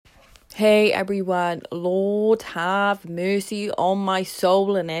Hey everyone, Lord have mercy on my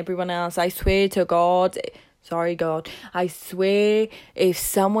soul and everyone else. I swear to God, God, I swear if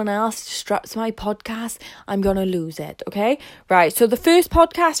someone else disrupts my podcast, I'm gonna lose it, okay? Right, so the first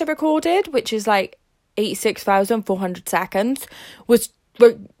podcast I recorded, which is like 86,400 seconds, was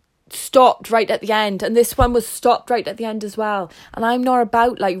stopped right at the end, and this one was stopped right at the end as well. And I'm not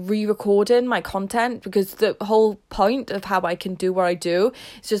about like re-recording my content, because the whole point of how I can do what I do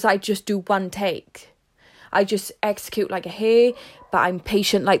is just I just do one take. I just execute like a hare, but I'm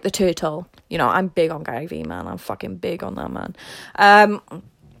patient like the turtle. You know, I'm big on Gary Vee, man. I'm fucking big on that, man.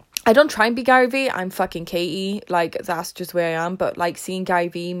 I don't try and be Gary Vee. I'm fucking Katie. Like, that's just where I am. But like, seeing Gary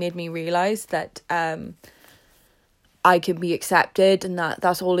Vee made me realise that I can be accepted, and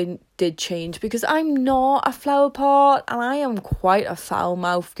that's all it did change, because I'm not a flower pot and I am quite a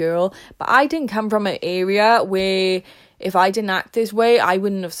foul-mouthed girl, but I didn't come from an area where if I didn't act this way, I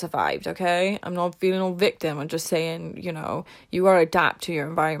wouldn't have survived, okay? I'm not feeling a victim. I'm just saying, you know, you gotta adapt to your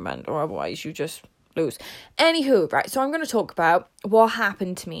environment, or otherwise you just lose. Anywho, right, so I'm going to talk about what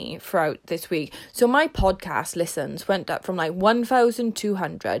happened to me throughout this week. So my podcast listens went up from like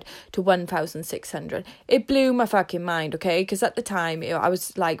 1,200 to 1,600. It blew my fucking mind, okay? Because at the time, I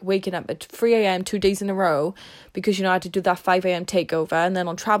was like waking up at 3 a.m. 2 days in a row, because, you know, I had to do that 5 a.m. takeover, and then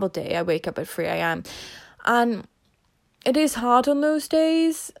on travel day, I wake up at 3 a.m. And it is hard on those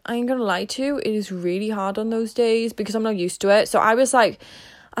days. I ain't gonna lie to you. It is really hard on those days because I'm not used to it. So I was like,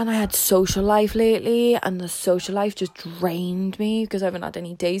 and I had social life lately, and the social life just drained me because I haven't had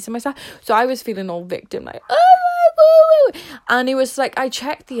any days to myself. So I was feeling all victim, like, oh, and it was like, I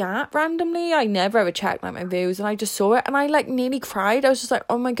checked the app randomly. I never ever checked like my views, and I just saw it, and I like nearly cried. I was just like,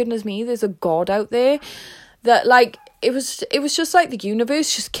 oh my goodness me, there's a God out there that like, it was just like the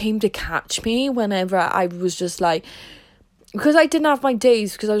universe just came to catch me whenever I was just like, because I didn't have my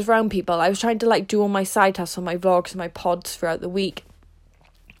days because I was around people. I was trying to like do all my side hustles, my vlogs, my pods throughout the week.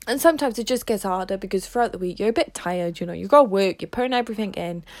 And sometimes it just gets harder because throughout the week you're a bit tired, you know, you got work, you're putting everything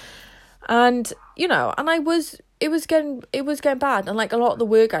in. And, you know, and it was getting bad. And like a lot of the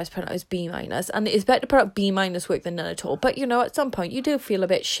work I was putting out is B-, and it's better to put out B- work than none at all. But, you know, at some point you do feel a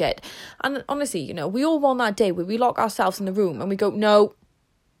bit shit. And honestly, you know, we all want that day where we lock ourselves in the room and we go, no,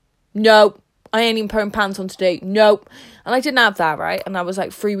 I ain't even putting pants on today. Nope. And I didn't have that, right? And I was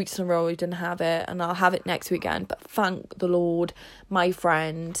like 3 weeks in a row I didn't have it. And I'll have it next weekend. But thank the Lord, my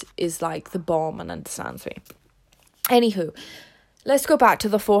friend is like the bomb and understands me. Anywho, let's go back to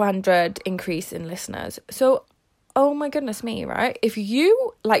the 400 increase in listeners. So, oh my goodness me, right? If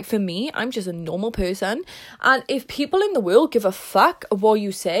you, like for me, I'm just a normal person. And if people in the world give a fuck of what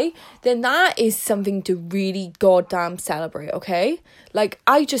you say, then that is something to really goddamn celebrate, okay? Like,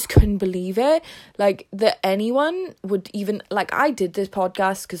 I just couldn't believe it. Like, that anyone would even, like, I did this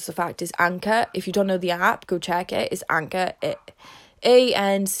podcast because the fact is Anchor. If you don't know the app, go check it. It's Anchor.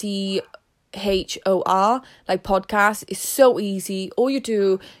 ANCHOR, like podcast. It's so easy. All you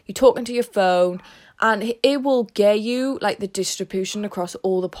do, you're talking to your phone, and it will get you like the distribution across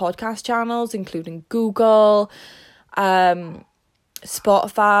all the podcast channels, including Google,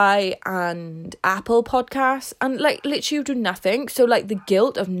 Spotify and Apple Podcasts, and like literally you do nothing. So like the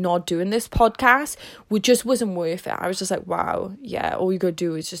guilt of not doing this podcast wasn't worth it. I was just like, wow, yeah, all you gotta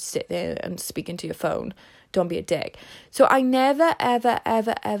do is just sit there and speak into your phone. Don't be a dick. So I never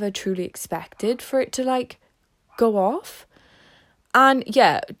ever truly expected for it to like go off. And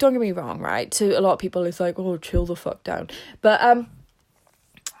yeah, don't get me wrong, right? To a lot of people, it's like, oh, chill the fuck down. But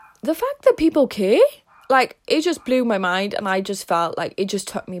the fact that people care, like, it just blew my mind, and I just felt like it just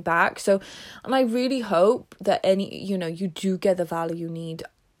took me back. So, and I really hope that you do get the value you need.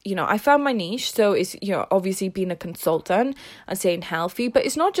 You know, I found my niche, so it's, you know, obviously being a consultant and staying healthy, but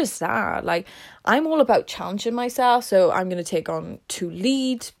it's not just that. Like, I'm all about challenging myself, so I'm going to take on 2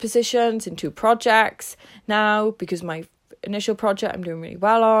 lead positions in 2 projects now, because my initial project I'm doing really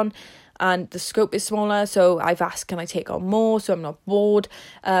well on, and the scope is smaller, so I've asked, can I take on more so I'm not bored.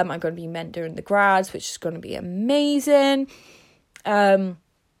 I'm going to be mentoring the grads, which is going to be amazing. You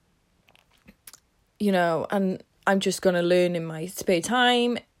know, and I'm just going to learn in my spare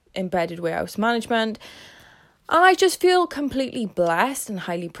time, embedded warehouse management. And I just feel completely blessed and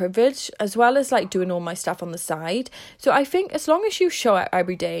highly privileged, as well as like doing all my stuff on the side. So I think as long as you show up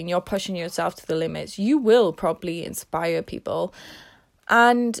every day and you're pushing yourself to the limits, you will probably inspire people.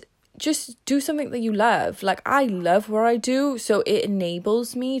 And just do something that you love. Like, I love what I do, so it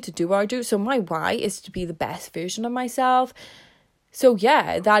enables me to do what I do. So my why is to be the best version of myself. So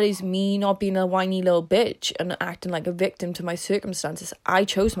yeah, that is me not being a whiny little bitch and acting like a victim to my circumstances. I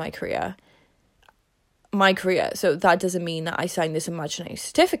chose my career. my career. So that doesn't mean that I signed this imaginary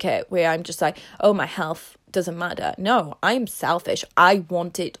certificate where I'm just like, oh, my health doesn't matter. No, I'm selfish. I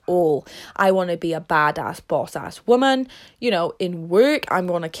want it all. I want to be a badass boss-ass woman, you know, in work. I'm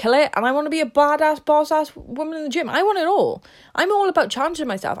going to kill it. And I want to be a badass boss-ass woman in the gym. I want it all. I'm all about challenging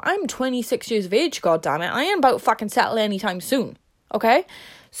myself. I'm 26 years of age, God damn it. I ain't about fucking settle anytime soon. Okay?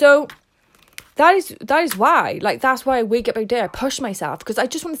 So that is why, like, that's why I wake up every day. I push myself because I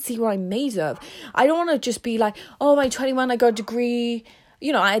just want to see what I'm made of. I don't want to just be like, oh, I'm 21, I got a degree.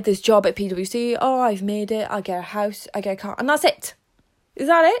 You know, I had this job at PwC. Oh, I've made it. I get a house. I get a car. And that's it. Is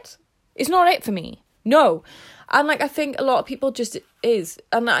that it? It's not it for me. No. And, like, I think a lot of people just is.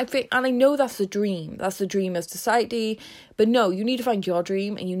 And I know that's the dream. That's the dream of society. But no, you need to find your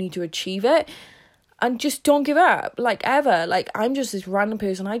dream and you need to achieve it. And just don't give up, like, ever. Like, I'm just this random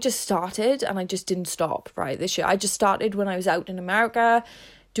person. I just started and I just didn't stop, right, this year. I just started when I was out in America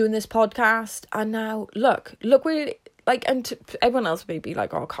doing this podcast. And now, look where, like, and everyone else may be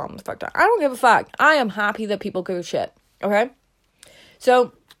like, oh, calm the fuck down. I don't give a fuck. I am happy that people give a shit, okay?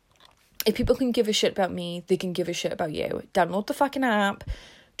 So, if people can give a shit about me, they can give a shit about you. Download the fucking app.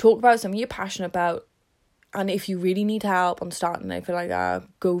 Talk about something you're passionate about. And if you really need help on starting anything like that,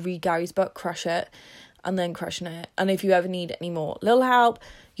 go read Gary's book, Crush It, and then Crushing It. And if you ever need any more little help,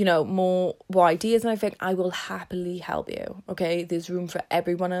 you know, more ideas and everything, I will happily help you, okay? There's room for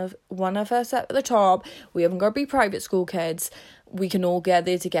every one of us at the top. We haven't got to be private school kids. We can all get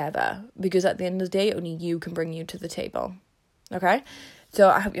there together because at the end of the day, only you can bring you to the table, okay? So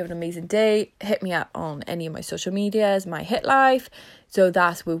I hope you have an amazing day. Hit me up on any of my social medias, my hit life. So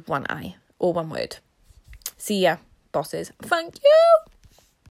that's with one I, or one word. See ya, bosses. Thank you.